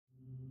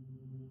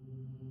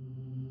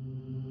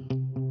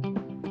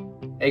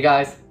Hey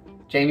guys,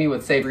 Jamie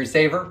with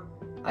SavorySaver.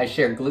 I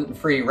share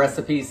gluten-free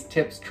recipes,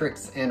 tips,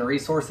 tricks, and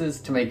resources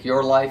to make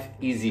your life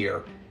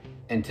easier.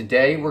 And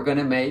today we're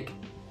gonna make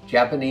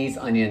Japanese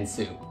onion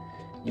soup.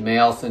 You may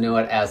also know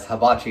it as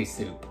hibachi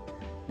soup.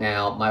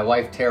 Now, my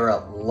wife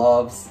Tara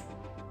loves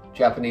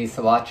Japanese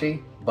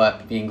hibachi,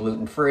 but being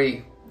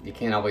gluten-free, you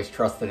can't always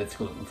trust that it's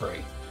gluten-free.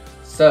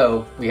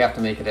 So we have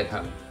to make it at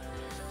home.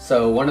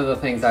 So one of the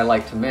things I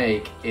like to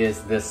make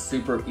is this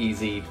super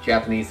easy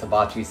Japanese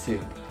hibachi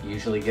soup. You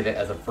usually get it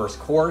as a first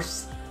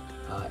course.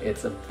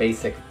 It's a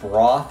basic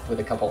broth with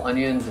a couple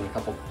onions and a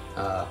couple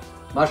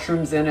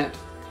mushrooms in it.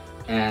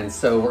 And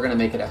so we're gonna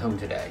make it at home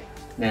today.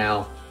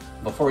 Now,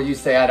 before you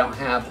say I don't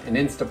have an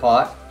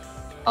Instapot,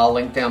 I'll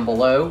link down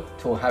below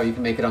to how you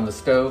can make it on the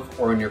stove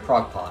or in your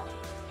crock pot.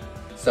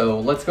 So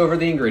let's go over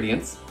the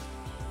ingredients.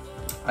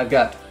 I've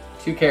got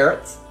 2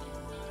 carrots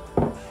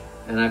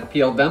and I've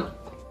peeled them.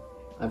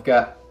 I've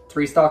got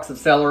 3 stalks of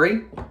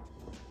celery.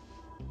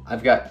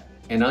 I've got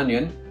an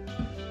onion.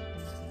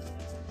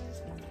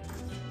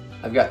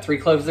 I've got 3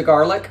 cloves of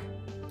garlic.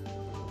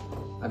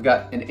 I've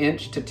got an 1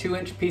 to 2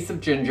 inch piece of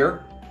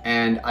ginger,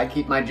 and I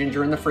keep my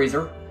ginger in the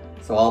freezer,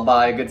 so I'll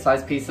buy a good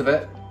sized piece of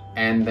it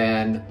and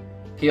then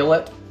peel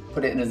it,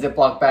 put it in a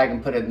Ziploc bag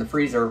and put it in the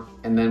freezer,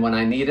 and then when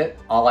I need it,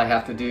 all I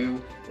have to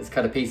do is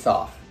cut a piece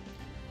off.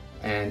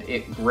 And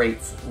it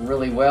grates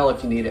really well.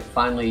 If you need it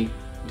finely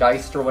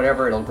diced or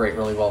whatever, it'll grate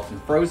really well from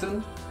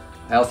frozen.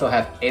 I also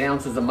have 8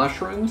 ounces of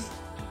mushrooms.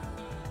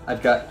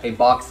 I've got a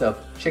box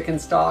of chicken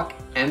stock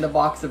and a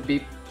box of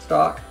beef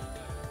stock.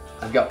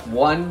 I've got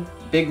 1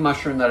 big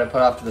mushroom that I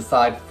put off to the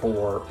side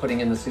for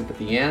putting in the soup at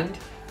the end.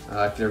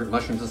 If your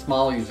mushrooms are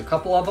small, use a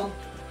couple of them.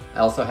 I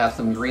also have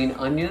some green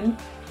onion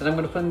that I'm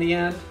going to put in the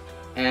end,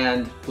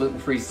 and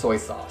gluten-free soy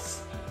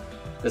sauce.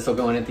 This will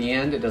go in at the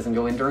end. It doesn't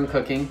go in during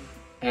cooking.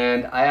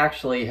 And I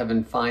actually have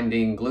been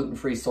finding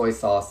gluten-free soy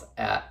sauce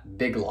at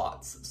Big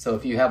Lots. So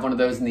if you have one of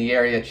those in the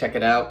area, check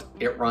it out.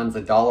 It runs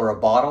 $1 a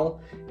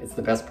bottle. It's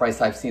the best price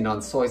I've seen on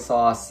soy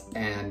sauce,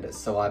 and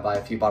so I buy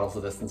a few bottles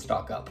of this and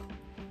stock up.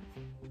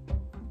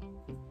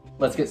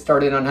 Let's get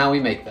started on how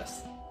we make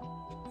this.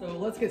 So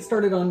let's get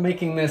started on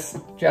making this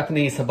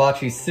Japanese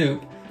hibachi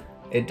soup.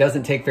 It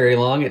doesn't take very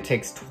long. It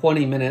takes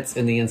 20 minutes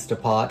in the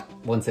Instapot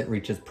once it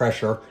reaches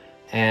pressure.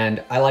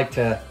 And I like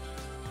to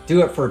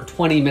do it for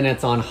 20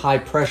 minutes on high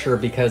pressure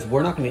because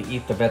we're not going to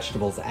eat the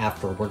vegetables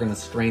after. We're going to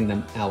strain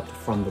them out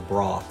from the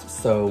broth.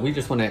 So we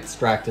just want to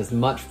extract as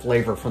much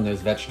flavor from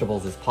those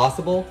vegetables as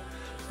possible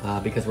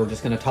because we're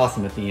just going to toss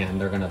them at the end.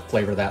 They're going to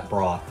flavor that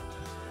broth.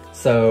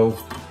 So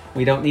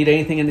we don't need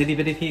anything in itty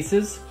bitty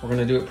pieces. We're going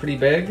to do it pretty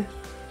big.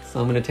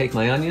 So I'm going to take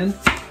my onion,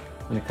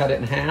 I'm going to cut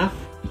it in half,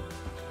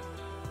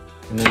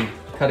 and then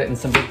cut it in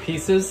some big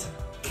pieces.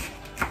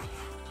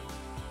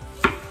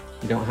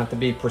 You don't have to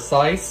be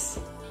precise.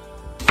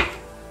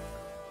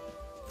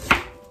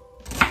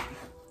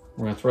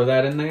 We're going to throw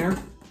that in there.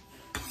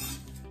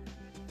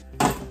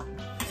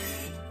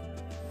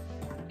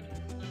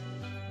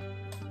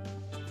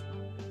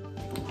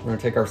 We're going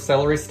to take our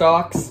celery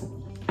stalks.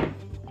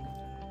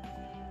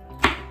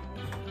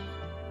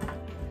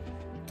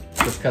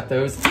 Just cut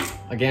those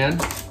again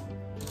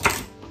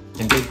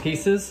in big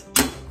pieces.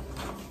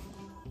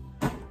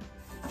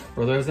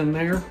 Throw those in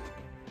there.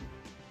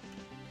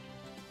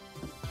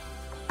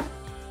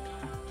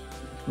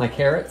 My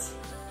carrots,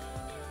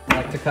 I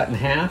like to cut in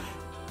half.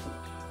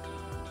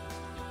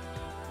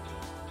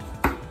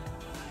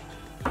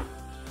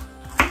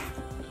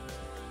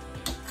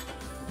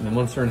 And then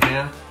once they're in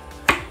half,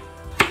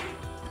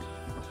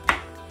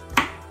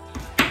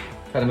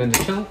 cut them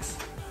into chunks.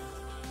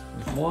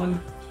 There's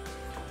 1.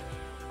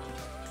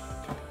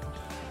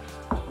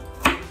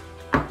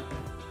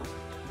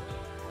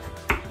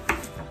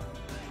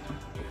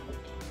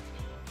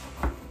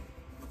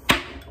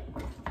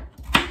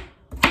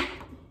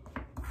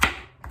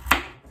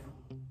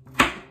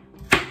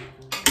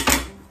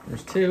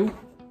 There's 2.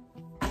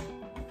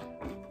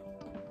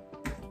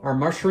 Our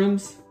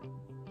mushrooms,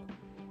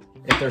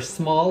 if they're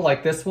small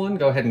like this one,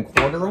 go ahead and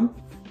quarter them.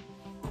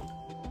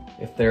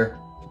 If they're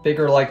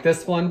bigger like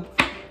this one,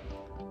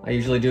 I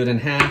usually do it in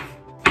half,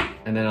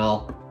 and then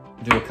I'll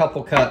do a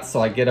couple cuts so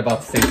I get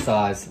about the same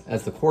size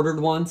as the quartered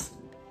ones.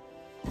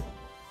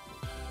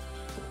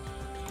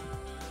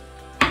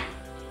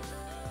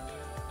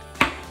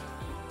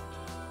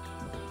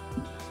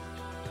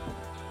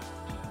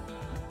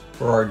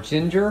 For our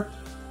ginger,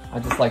 I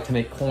just like to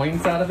make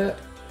coins out of it.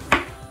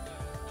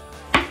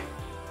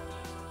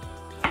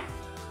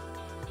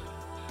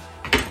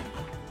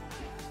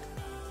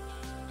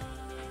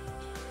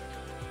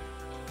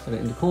 Put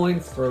it into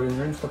coins, throw it in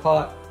your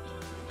Instapot.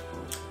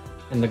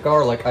 And the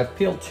garlic, I've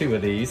peeled 2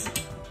 of these,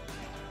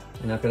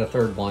 and I've got a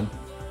 3rd one.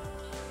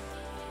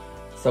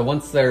 So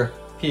once they're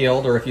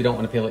peeled, or if you don't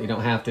want to peel it, you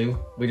don't have to.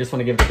 We just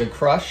want to give it a good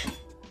crush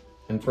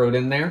and throw it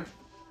in there.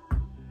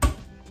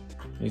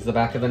 Use the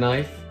back of the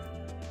knife.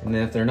 And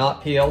then if they're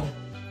not peeled,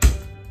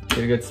 give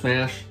it a good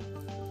smash.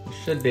 You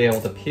should be able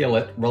to peel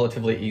it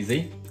relatively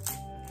easy.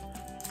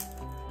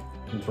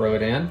 And throw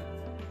it in.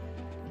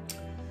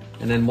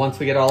 And then once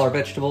we get all our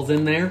vegetables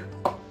in there,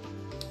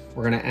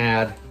 we're gonna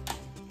add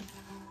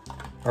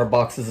our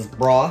boxes of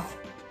broth.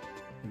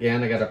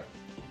 Again, I got a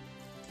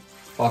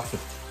box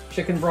of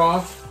chicken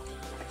broth,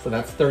 so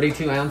that's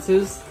 32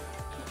 ounces.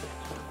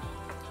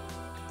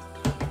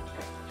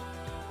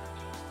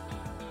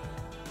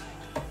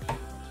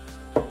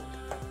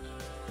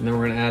 And then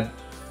we're gonna add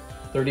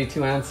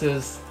 32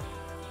 ounces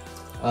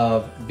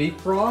of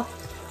beef broth.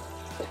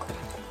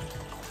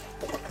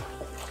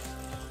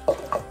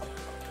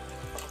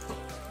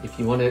 If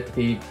you want it to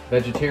be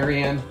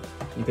vegetarian,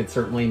 you could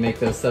certainly make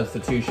those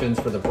substitutions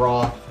for the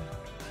broth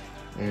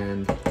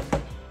and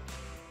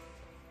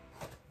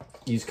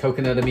use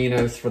coconut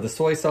aminos for the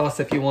soy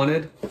sauce if you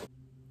wanted.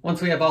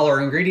 Once we have all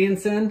our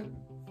ingredients in,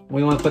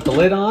 we want to put the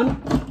lid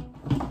on.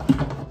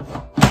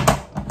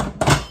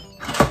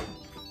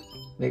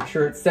 Make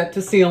sure it's set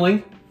to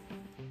sealing.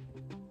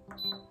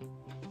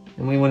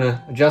 And we want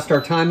to adjust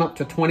our time up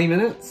to 20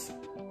 minutes.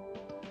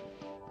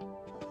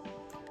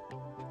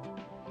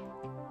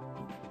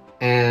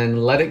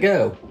 And let it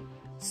go.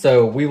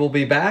 So we will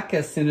be back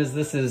as soon as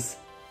this is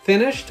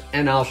finished,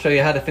 and I'll show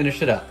you how to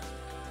finish it up.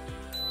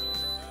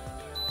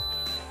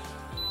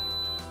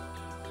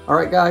 All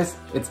right guys,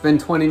 it's been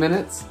 20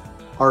 minutes.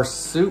 Our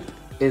soup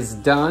is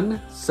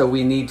done, so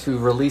we need to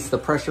release the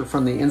pressure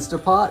from the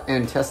Instapot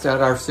and test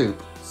out our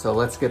soup. So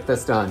let's get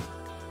this done.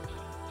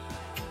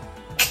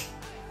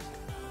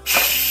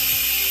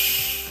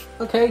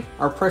 Okay,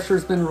 our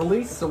pressure's been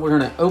released, so we're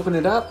gonna open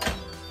it up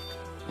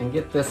and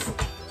get this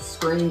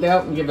strained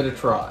out and give it a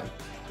try.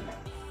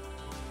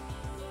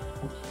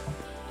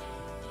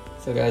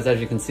 So guys, as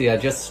you can see, I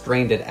just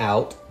strained it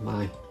out.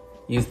 My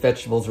used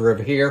vegetables are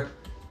over here.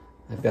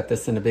 I've got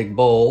this in a big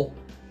bowl,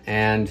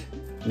 and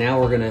now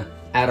we're gonna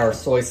add our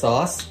soy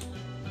sauce.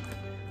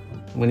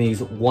 I'm gonna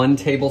use 1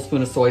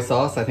 tablespoon of soy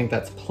sauce. I think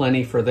that's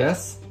plenty for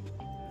this.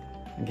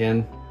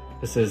 Again,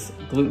 this is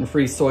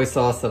gluten-free soy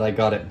sauce that I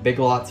got at Big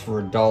Lots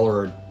for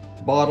 $1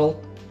 a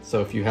bottle.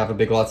 So if you have a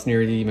Big Lots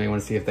near you, you may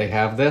wanna see if they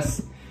have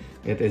this.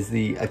 It is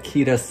the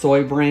Akita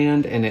soy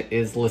brand, and it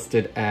is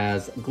listed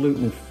as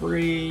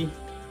gluten-free.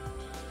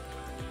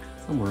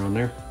 Somewhere on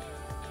there.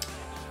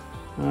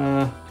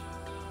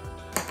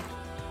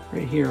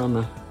 Right here on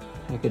the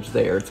package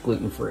there, it's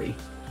gluten-free.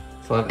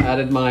 So I've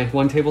added my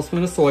 1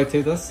 tablespoon of soy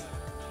to this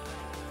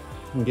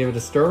and give it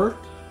a stir.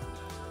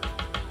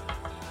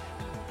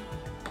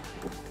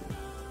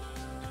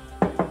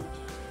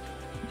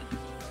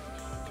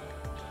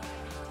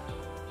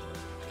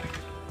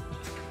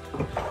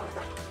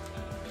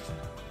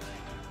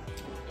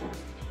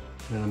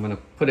 And I'm gonna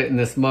put it in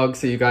this mug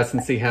so you guys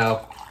can see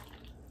how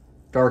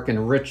dark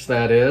and rich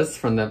that is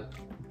from the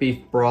beef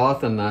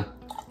broth and the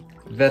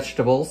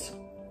vegetables.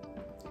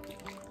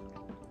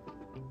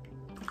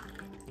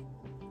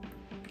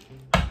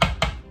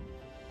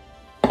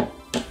 I'm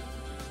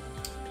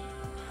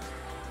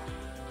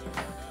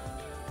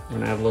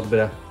gonna add a little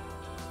bit of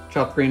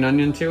chopped green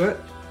onion to it.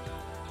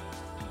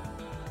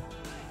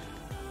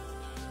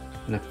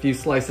 And a few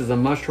slices of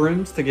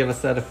mushrooms to give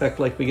us that effect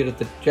like we get at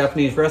the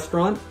Japanese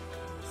restaurant.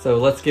 So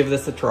let's give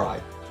this a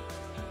try.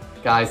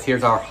 Guys,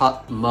 here's our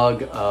hot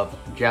mug of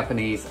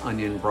Japanese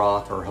onion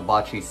broth or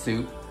hibachi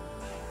soup.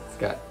 It's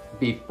got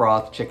beef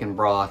broth, chicken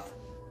broth,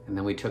 and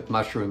then we took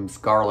mushrooms,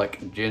 garlic,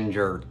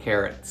 ginger,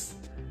 carrots,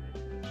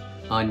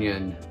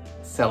 onion,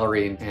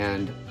 celery,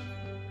 and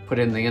put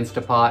it in the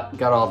Instapot,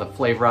 got all the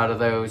flavor out of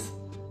those,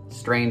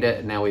 strained it,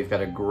 and now we've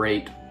got a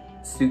great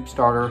soup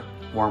starter.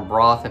 Warm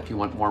broth if you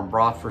want warm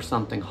broth for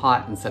something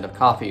hot instead of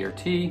coffee or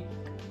tea.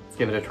 Let's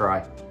give it a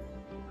try.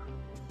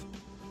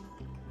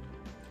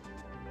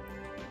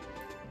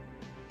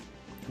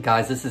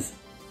 Guys, this is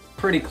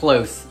pretty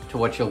close to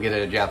what you'll get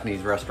at a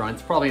Japanese restaurant.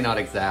 It's probably not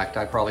exact.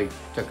 I probably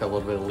took a little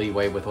bit of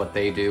leeway with what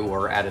they do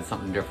or added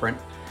something different,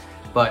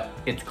 but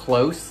it's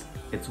close,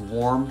 it's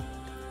warm,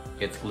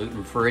 it's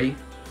gluten-free,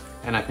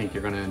 and I think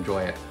you're gonna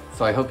enjoy it.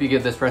 So I hope you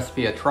give this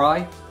recipe a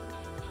try.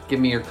 Give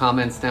me your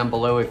comments down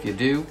below if you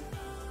do.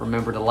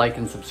 Remember to like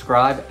and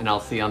subscribe, and I'll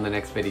see you on the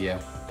next video.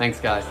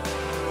 Thanks, guys.